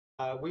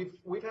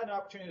we've had an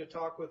opportunity to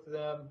talk with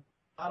them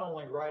not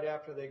only right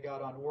after they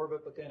got on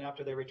orbit, but then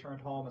after they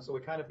returned home, and so we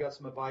kind of got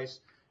some advice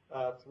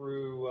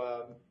through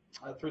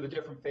the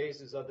different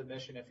phases of the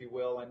mission, if you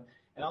will.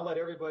 And I'll let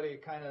everybody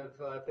kind of,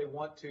 if they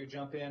want to,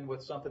 jump in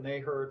with something they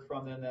heard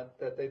from them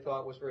that they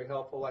thought was very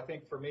helpful. I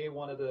think for me,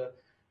 one of the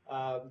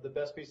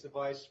best piece of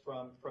advice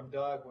from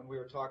Doug when we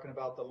were talking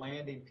about the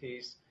landing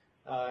piece,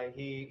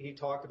 he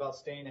talked about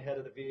staying ahead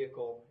of the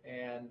vehicle,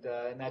 and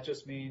that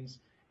just means,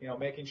 you know,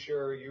 making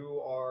sure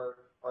you are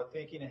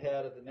thinking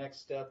ahead of the next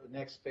step, the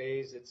next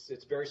phase.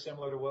 It's very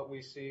similar to what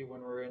we see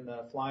when we're in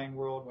the flying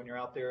world, when you're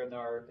out there in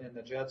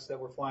the jets that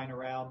we're flying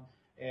around.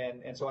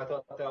 And so I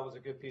thought that was a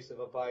good piece of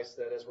advice,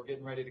 that as we're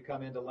getting ready to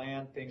come into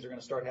land, things are going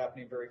to start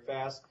happening very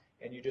fast,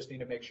 and you just need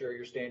to make sure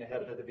you're staying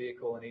ahead of the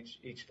vehicle in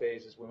each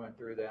phase as we went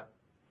through that.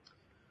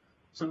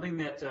 Something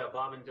that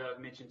Bob and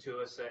Doug mentioned to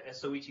us,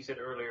 as Soichi said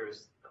earlier,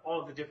 is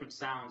all of the different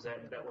sounds that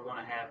we're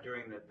going to have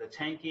during the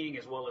tanking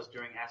as well as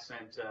during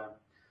ascent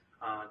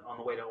on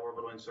the way to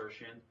orbital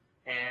insertion.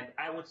 And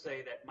I would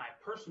say that my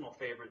personal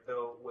favorite,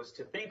 though, was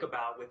to think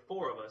about, with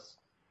 4 of us,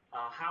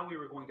 how we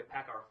were going to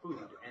pack our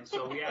food. And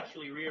so we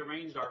actually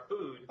rearranged our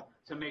food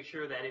to make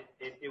sure that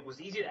it was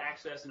easy to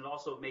access, and it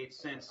also made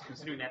sense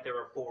considering that there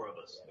are 4 of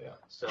us. Yeah.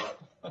 So.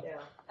 Yeah.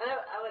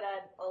 I would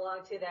add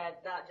along to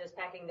that, not just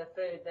packing the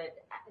food,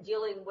 but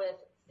dealing with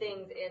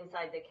things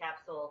inside the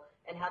capsule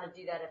and how to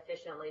do that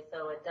efficiently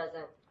so it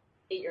doesn't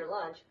eat your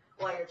lunch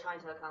while you're trying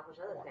to accomplish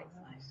other things.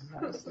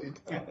 Nice. Nicely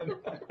done.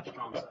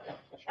 Strong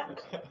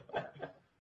side.